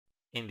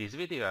In this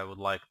video I would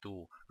like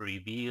to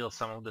reveal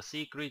some of the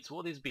secrets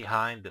what is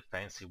behind the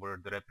fancy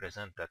word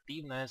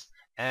representativeness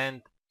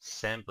and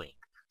sampling.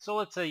 So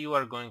let's say you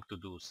are going to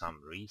do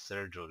some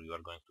research or you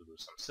are going to do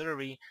some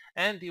survey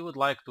and you would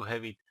like to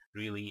have it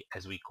really,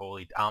 as we call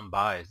it,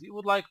 unbiased. You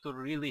would like to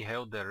really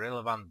have the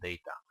relevant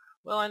data.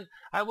 Well, and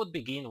I would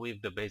begin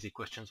with the basic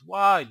questions.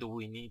 Why do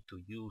we need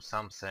to use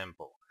some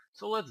sample?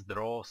 So let's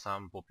draw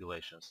some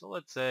population. So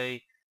let's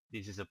say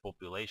this is a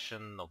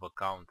population of a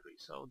country.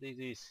 So this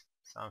is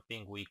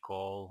something we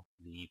call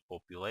the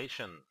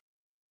population.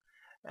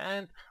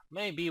 And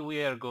maybe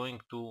we are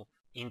going to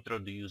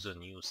introduce a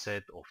new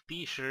set of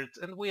t-shirts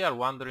and we are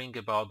wondering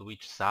about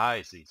which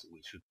sizes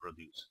we should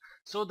produce.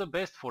 So the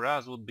best for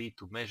us would be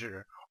to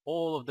measure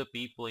all of the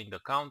people in the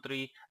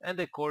country, and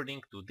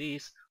according to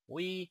this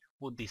we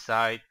would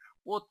decide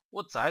what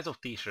size of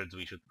t-shirts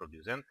we should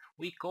produce. And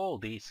we call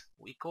this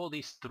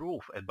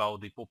truth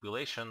about the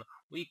population,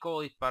 we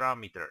call it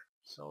parameter.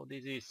 So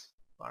this is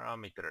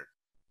parameter.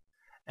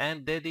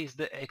 And that is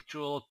the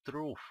actual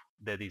truth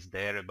that is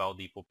there about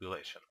the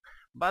population.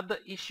 But the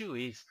issue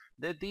is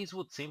that this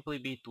would simply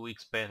be too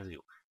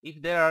expensive.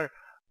 If there are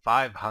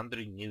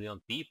 500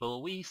 million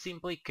people, we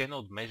simply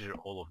cannot measure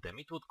all of them.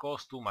 It would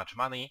cost too much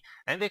money,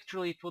 and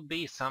actually it would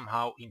be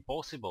somehow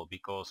impossible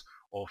because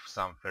of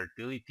some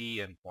fertility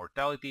and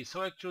mortality.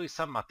 So actually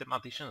some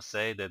mathematicians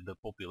say that the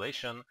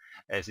population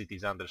as it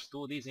is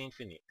understood is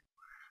infinite.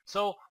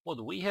 So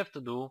what we have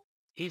to do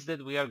is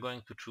that we are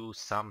going to choose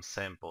some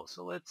sample.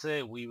 So let's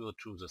say we will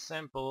choose a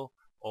sample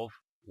of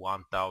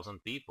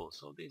 1000 people.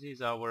 So this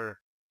is our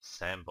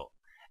sample.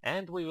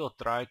 And we will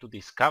try to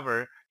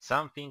discover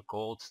something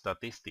called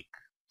statistic.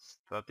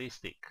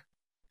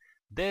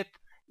 That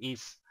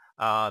is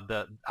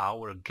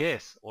our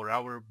guess or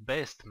our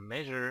best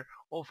measure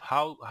of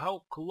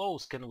how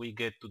close can we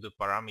get to the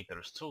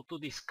parameters. So to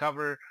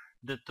discover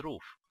the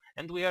truth.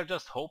 And we are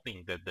just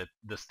hoping that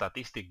the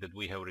statistic that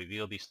we have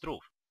revealed is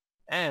truth.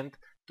 And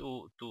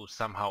to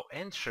somehow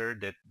ensure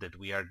that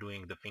we are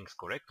doing the things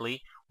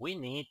correctly, we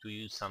need to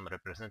use some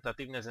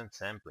representativeness and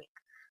sampling.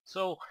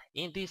 So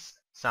in this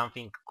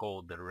something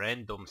called the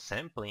random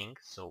sampling,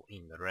 so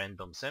in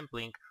random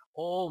sampling,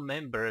 all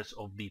members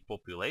of the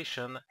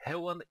population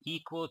have an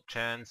equal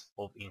chance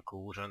of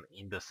inclusion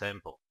in the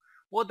sample.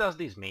 What does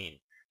this mean?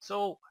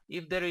 So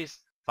if there is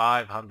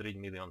 500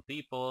 million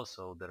people,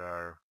 so there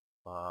are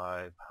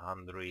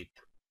 500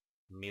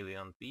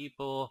 million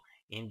people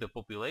in the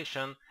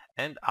population,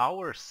 and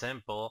our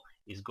sample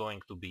is going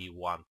to be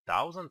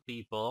 1000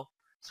 people.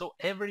 So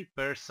every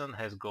person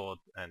has got,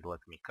 and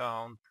let me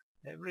count,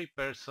 every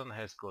person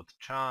has got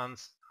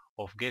chance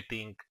of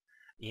getting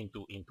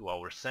into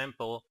our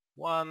sample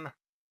 1,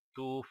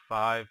 2,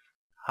 5,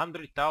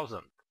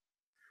 100,000.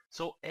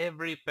 So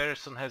every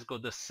person has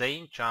got the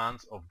same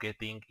chance of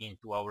getting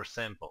into our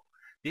sample.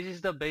 This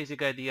is the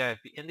basic idea,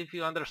 and if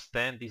you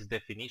understand this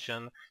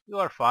definition, you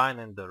are fine,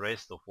 and the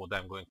rest of what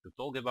I'm going to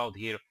talk about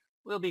here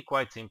will be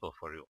quite simple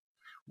for you.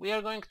 We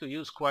are going to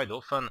use quite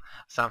often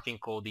something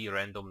called the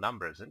random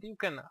numbers, and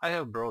I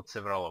have brought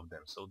several of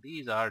them. So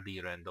these are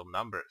the random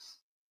numbers.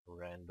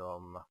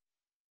 Random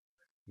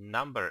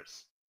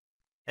numbers.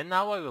 And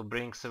now I will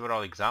bring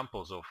several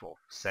examples of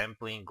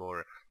sampling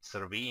or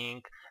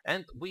surveying,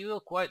 and we will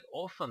quite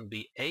often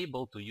be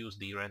able to use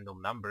the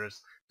random numbers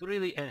to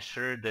really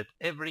ensure that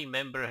every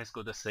member has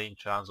got the same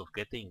chance of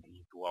getting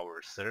into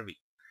our survey.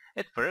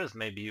 At first,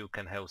 maybe you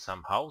can have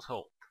some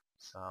household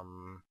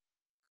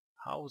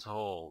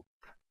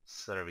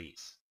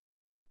surveys,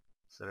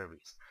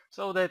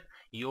 so that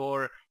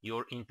your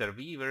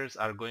interviewers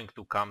are going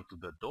to come to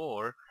the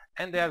door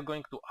and they are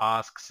going to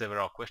ask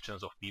several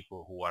questions of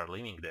people who are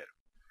living there.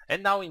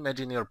 And now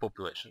imagine your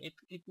population.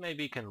 It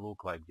maybe can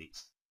look like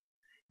this.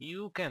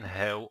 You can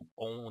have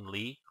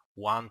only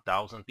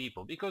 1000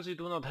 people because you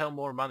do not have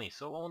more money,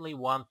 so only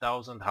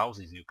 1000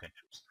 houses you can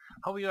choose.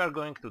 How you are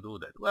going to do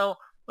that? Well,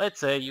 let's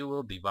say you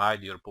will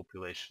divide your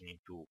population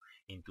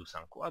into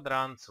some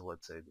quadrants. So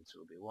let's say this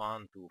will be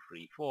 1, 2,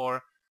 3,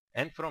 4,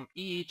 and from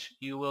each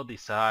you will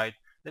decide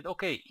that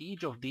okay,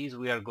 each of these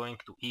we are going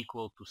to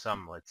equal to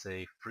some, let's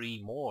say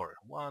 3 more.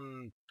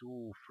 1,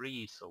 2,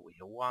 3, so we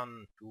have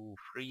 1, 2,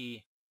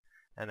 3,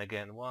 and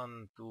again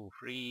 1, 2,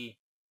 3,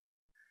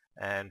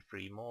 and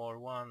 3 more,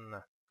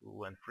 1,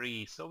 2, and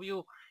 3. So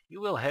you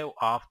will have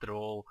after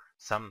all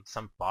some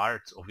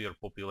parts of your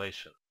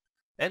population.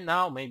 And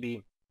now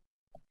maybe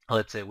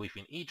let's say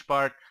within each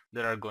part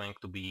there are going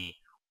to be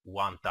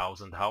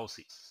 1000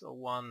 houses. So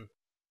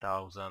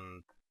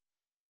 1000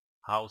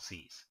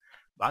 houses.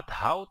 But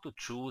how to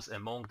choose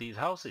among these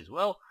houses?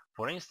 Well,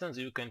 for instance,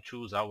 you can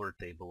choose our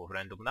table of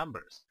random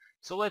numbers.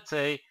 So let's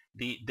say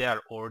they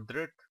are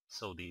ordered.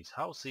 So these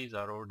houses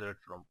are ordered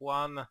from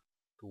 1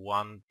 to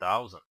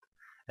 1000.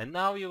 And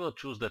now you will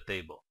choose the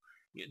table.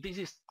 This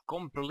is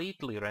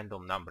completely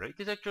random number. It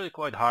is actually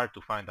quite hard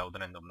to find out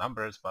random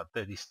numbers, but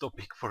that is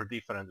topic for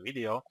different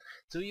video.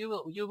 So you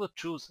will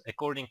choose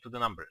according to the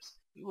numbers.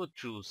 You will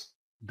choose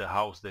the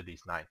house that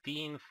is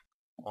 19th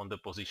on the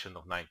position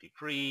of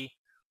 93,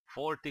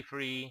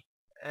 43,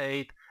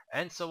 8,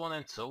 and so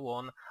on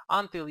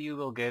until you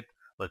will get,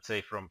 let's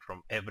say, from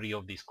every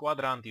of these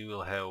quadrant you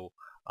will have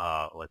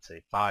let's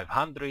say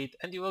 500,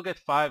 and you will get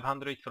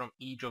 500 from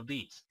each of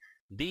these.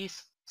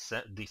 This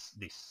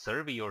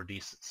survey or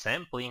this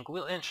sampling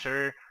will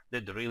ensure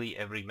that really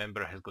every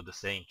member has got the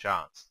same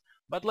chance.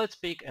 But let's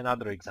pick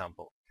another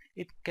example.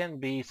 It can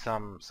be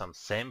some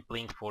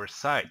sampling for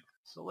site.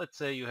 So let's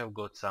say you have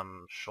got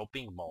some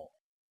shopping mall.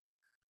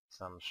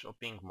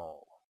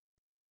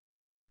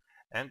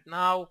 And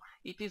now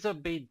it is a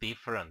bit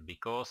different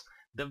because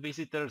the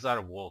visitors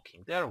are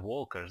walking. They are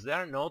walkers. They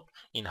are not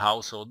in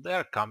household. They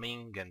are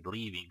coming and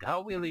leaving.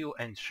 How will you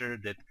ensure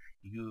that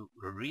you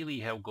really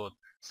have got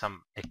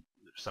some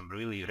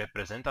really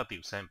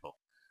representative sample?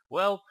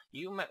 Well,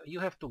 you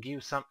have to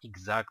give some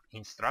exact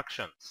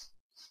instructions.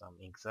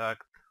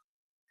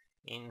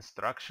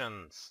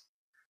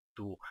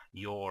 To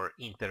your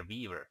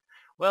interviewer.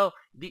 Well,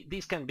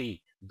 this can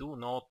be: do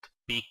not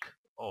pick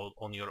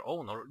on your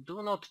own, or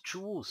do not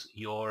choose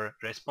your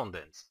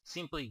respondents.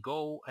 Simply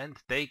go and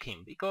take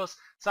him, because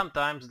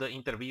sometimes the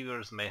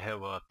interviewers may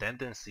have a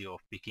tendency of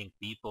picking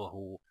people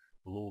who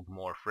look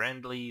more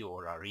friendly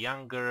or are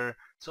younger,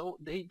 so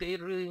they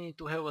really need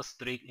to have a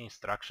strict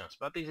instructions.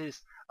 But this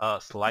is a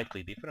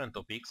slightly different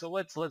topic, so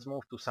let's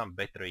move to some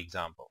better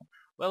example.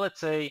 Well, let's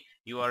say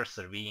you are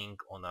surveying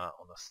on a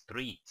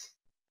street,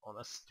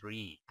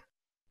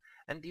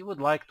 and you would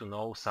like to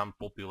know some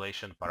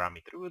population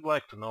parameter. You would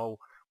like to know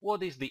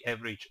what is the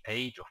average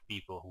age of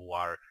people who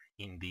are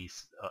in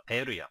this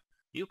area.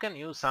 You can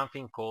use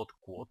something called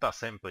quota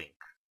sampling.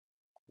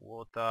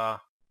 Quota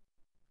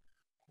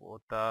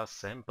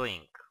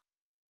sampling.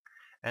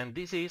 And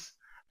this is,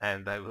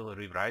 and I will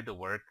rewrite the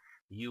word,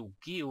 you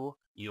give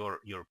your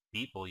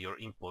people, your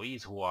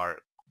employees who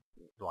are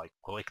like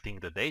collecting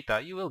the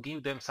data, you will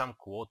give them some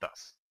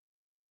quotas.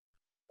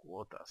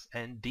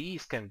 And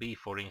these can be,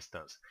 for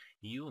instance,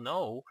 you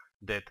know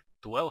that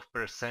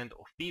 12%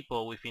 of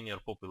people within your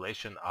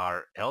population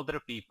are elder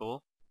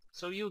people,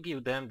 so you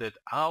give them that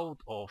out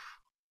of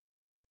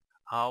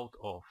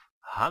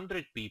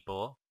 100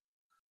 people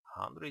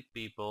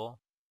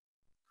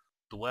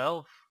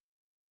 12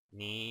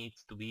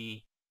 needs to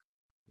be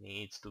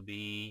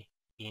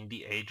in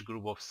the age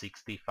group of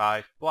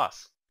 65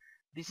 plus.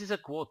 This is a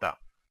quota.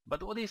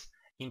 But what is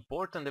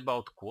important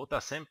about quota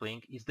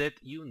sampling is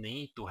that you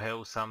need to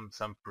have some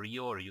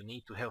prior, you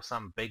need to have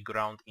some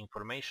background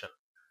information.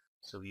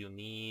 So you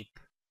need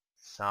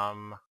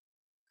some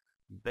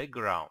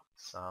background.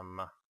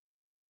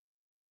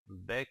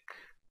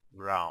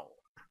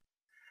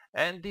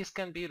 And this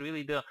can be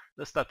really the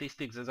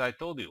statistics, as I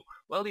told you.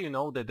 Well, you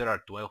know that there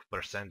are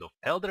 12% of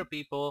elder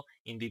people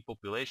in the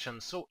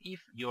population, so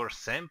if your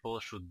sample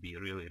should be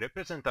really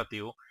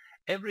representative,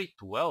 every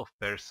 12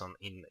 person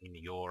in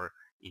your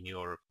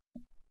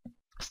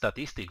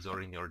statistics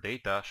or in your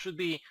data should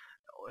be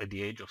at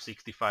the age of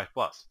 65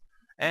 plus.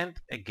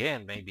 And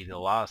again, maybe the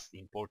last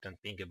important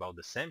thing about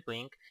the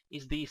sampling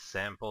is the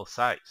sample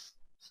size.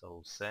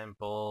 So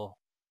sample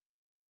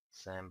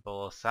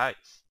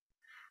size.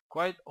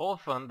 Quite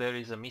often there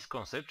is a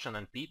misconception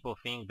and people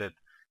think that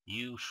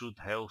you should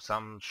have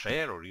some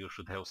share or you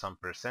should have some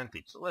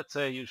percentage. So let's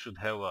say you should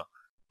have a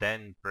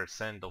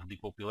 10% of the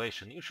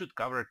population. You should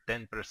cover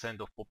 10%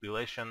 of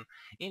population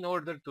in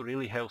order to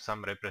really have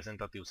some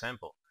representative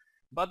sample.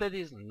 But that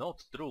is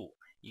not true.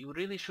 You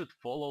really should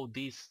follow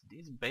this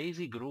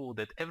basic rule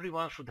that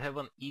everyone should have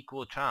an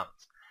equal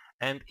chance.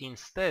 And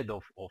instead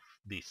of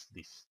this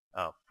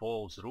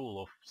false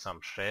rule of some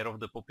share of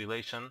the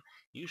population,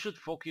 you should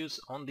focus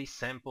on the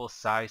sample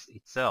size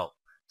itself.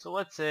 So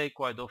let's say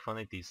quite often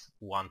it is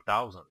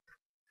 1000.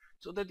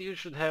 So that you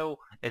should have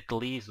at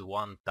least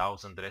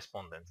 1000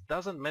 respondents.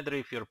 Doesn't matter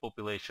if your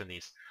population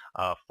is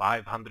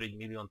 500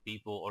 million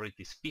people or it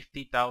is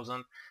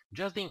 50,000,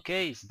 just in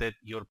case that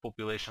your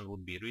population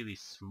would be really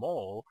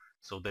small,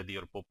 so that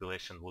your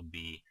population would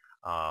be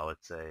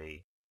let's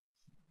say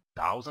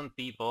 1000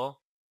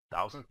 people,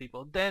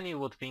 then you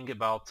would think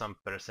about some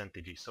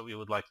percentages. So you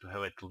would like to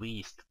have at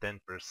least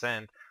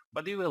 10%,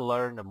 but you will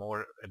learn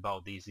more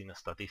about this in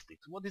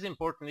statistics. What is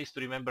important is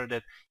to remember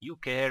that you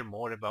care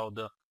more about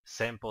the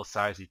sample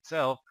size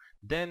itself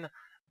than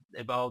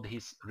about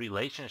his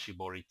relationship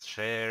or its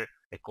share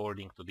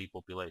according to the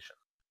population.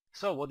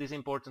 So what is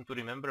important to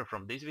remember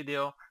from this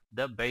video?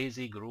 The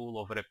basic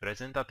rule of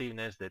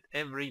representativeness, that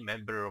every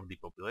member of the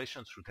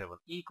population should have an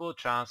equal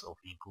chance of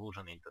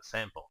inclusion in the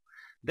sample.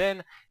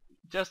 Then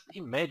just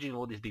imagine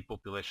what is the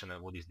population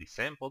and what is the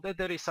sample, that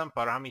there is some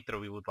parameter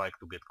we would like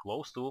to get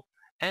close to,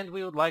 and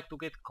we would like to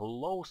get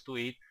close to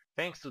it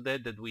thanks to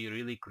that we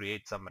really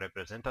create some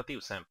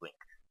representative sampling.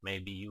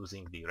 Maybe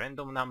using the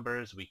random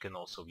numbers. We can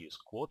also use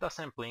quota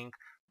sampling,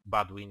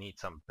 but we need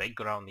some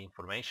background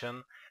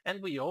information,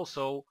 and we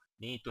also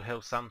need to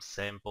have some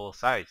sample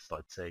size,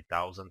 let's say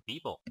 1000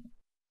 people.